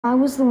I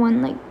was the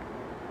one like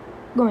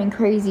going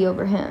crazy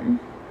over him.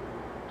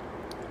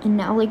 And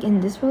now like in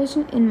my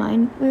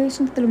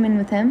relationship that I'm in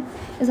with him,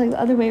 it's like the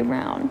other way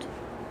around.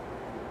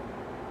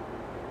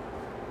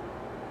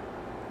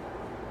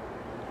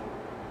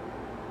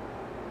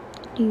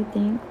 Do you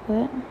think?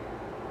 What?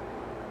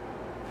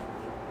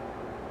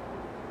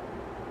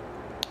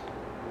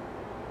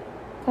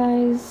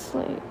 Guys,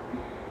 like,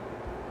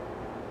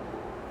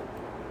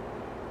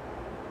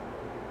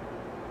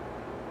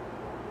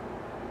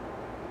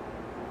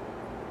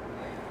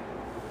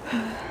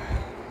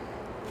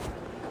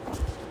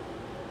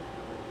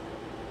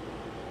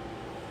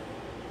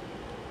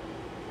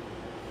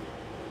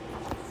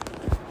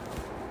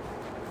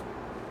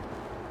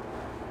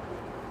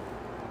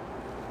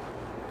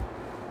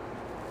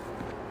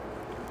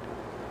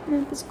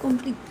 map is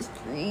complete the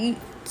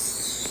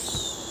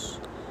streets.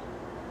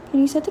 Can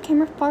you set the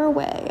camera far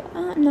away?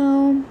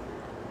 No.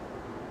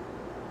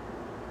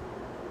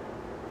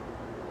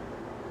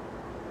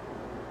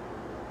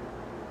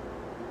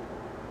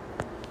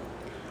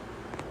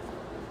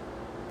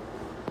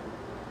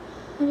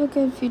 Have a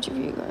good future for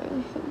you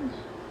guys.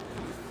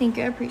 Thank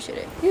you, I appreciate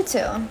it. You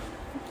too.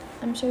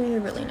 I'm sure you're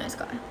a really nice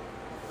guy.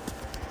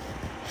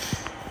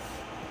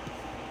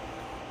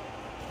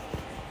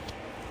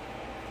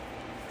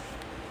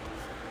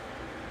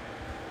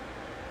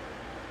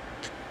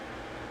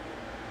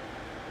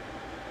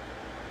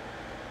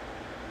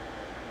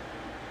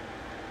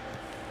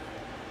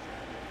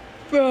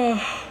 Bro.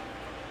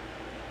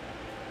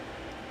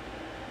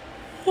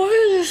 Why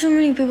are there so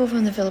many people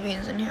from the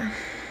Philippines in here?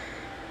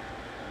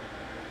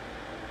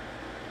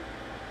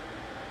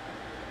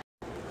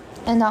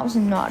 And that was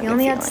not a good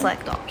only had feeling.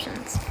 select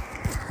options.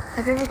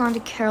 Have you ever gone to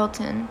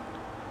Carrollton?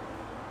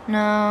 No.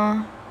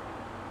 I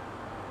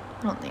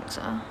don't think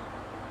so.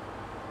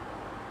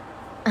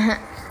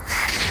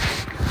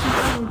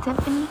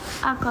 Tiffany,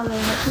 I call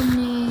her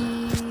Tiffany.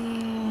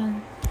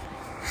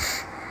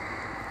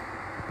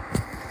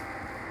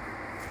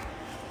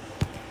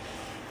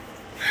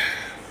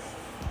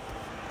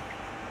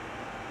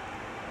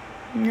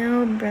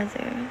 No,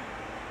 brother.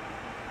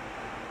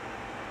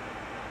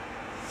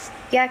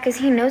 Yeah, because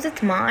he knows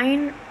it's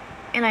mine,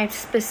 and I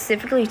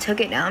specifically took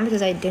it down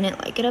because I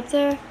didn't like it up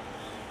there.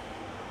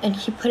 And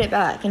he put it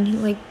back, and he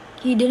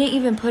didn't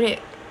even put it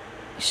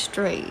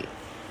straight.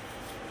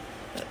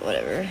 But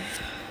whatever.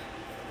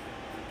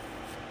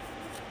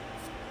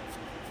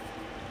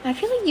 I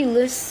feel like you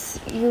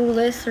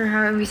list, or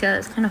however you say it,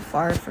 it's kind of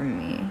far from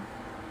me.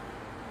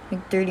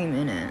 Like 30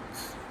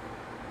 minutes.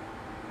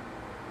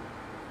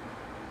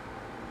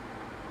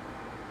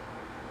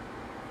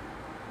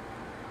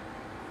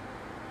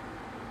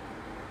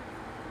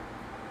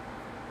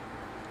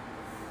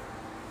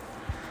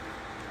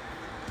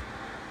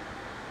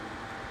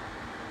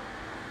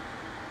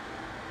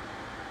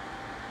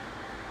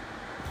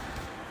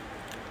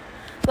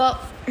 Well,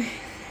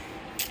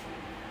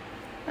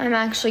 I'm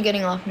actually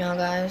getting off now,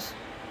 guys.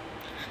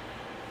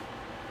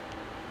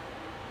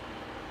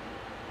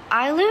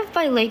 I live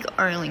by Lake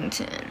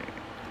Arlington.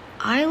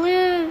 I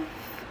live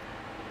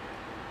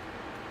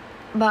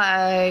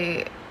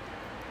by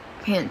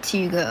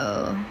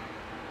Pantego.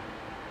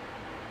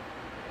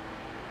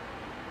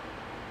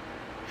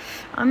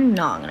 I'm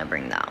not gonna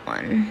bring that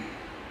one.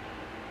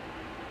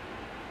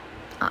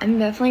 I'm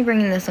definitely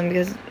bringing this one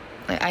because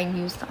like, I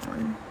used that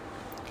one.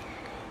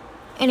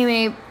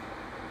 Anyway,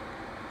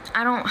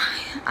 I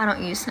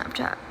don't use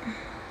Snapchat.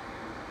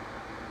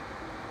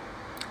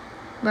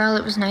 Well,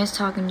 it was nice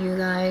talking to you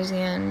guys,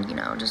 and you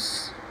know,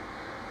 just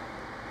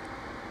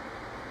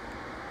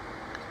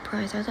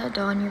surprised I that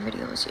doll in your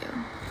video was you.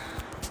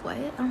 What?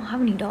 I don't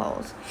have any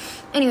dolls.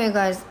 Anyway,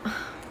 guys,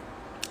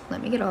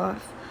 let me get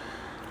off.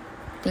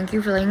 Thank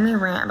you for letting me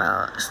rant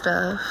about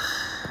stuff,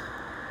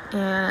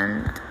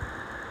 and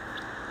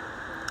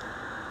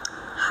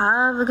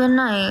have a good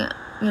night.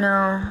 You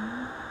know.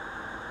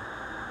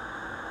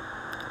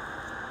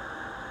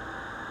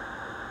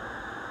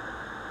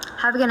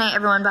 Have a good night,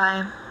 everyone.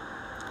 Bye.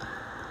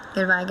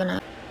 Goodbye. Good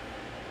night.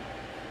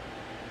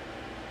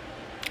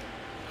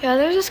 Yeah,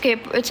 there's a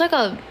skateboard. It's like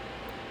a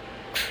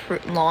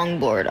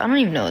longboard. I don't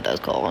even know what that's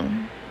called.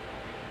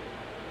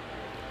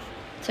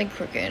 It's like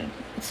crooked.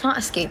 It's not a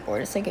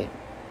skateboard. It's like a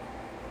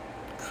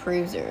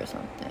cruiser or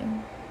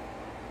something.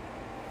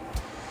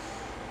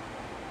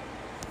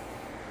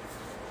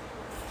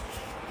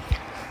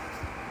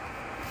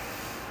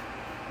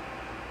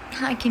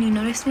 Hi, can you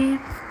notice me?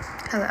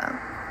 Hello.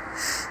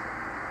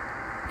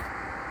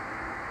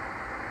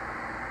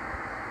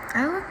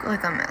 I look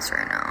like a mess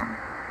right now.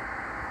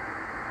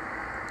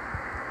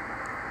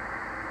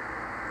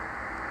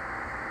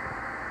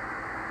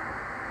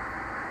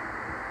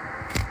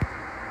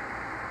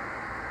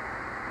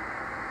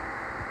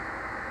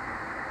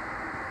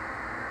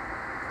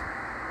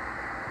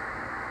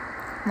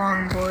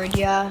 Longboard,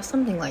 yeah,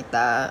 something like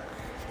that.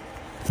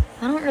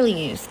 I don't really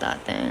use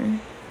that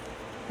thing.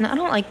 No, I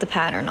don't like the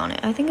pattern on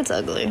it. I think it's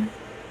ugly.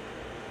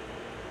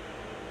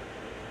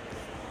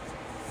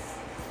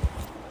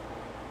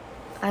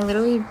 I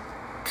literally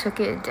took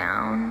it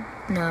down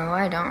No,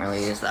 I don't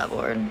really use that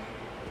board.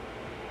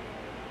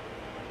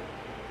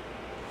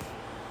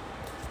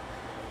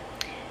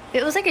 If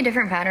it was like a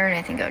different pattern,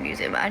 I think I would use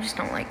it, but I just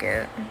don't like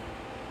it.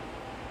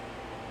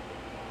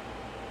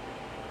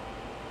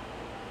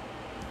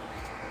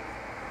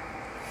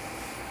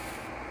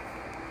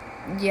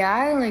 Yeah,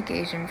 I like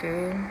Asian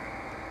food.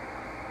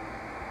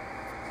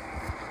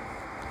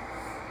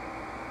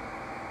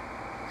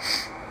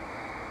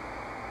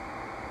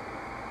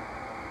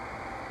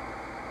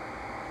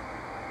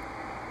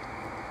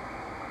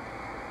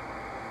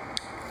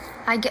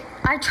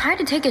 I tried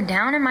to take it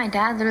down and my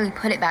dad literally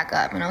put it back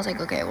up and I was like,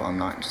 okay, well, I'm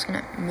not just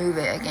gonna move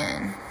it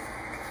again.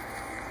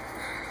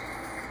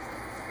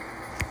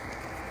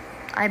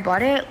 I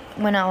bought it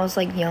when I was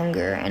like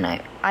younger and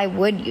I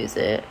would use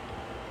it.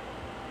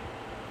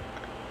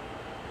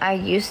 I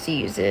used to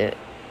use it.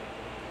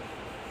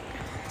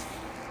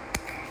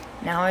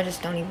 Now I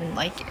just don't even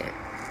like it.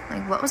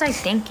 Like, what was I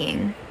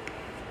thinking?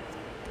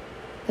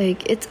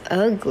 Like, it's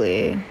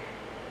ugly.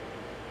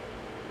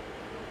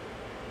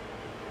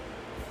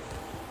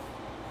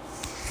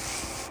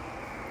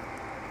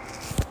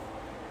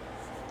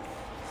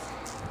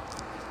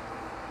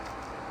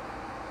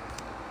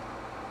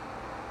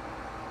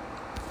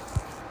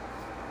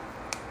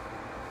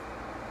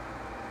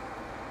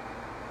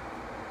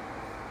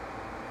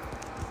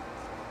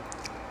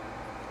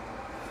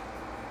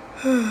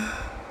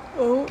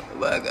 Oh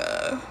my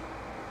god.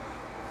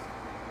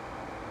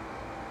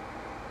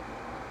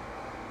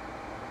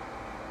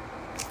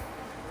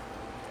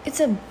 It's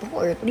a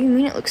board. What do you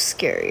mean it looks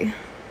scary?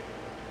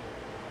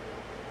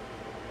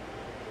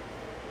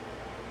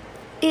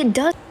 It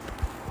does.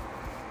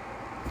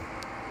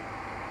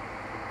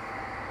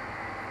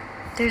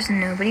 There's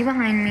nobody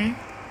behind me.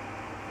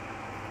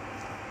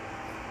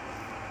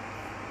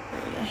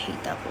 I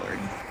hate that board.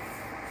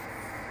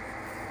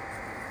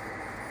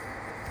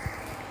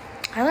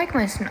 I like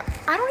my snow.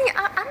 I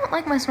don't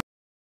like my snow.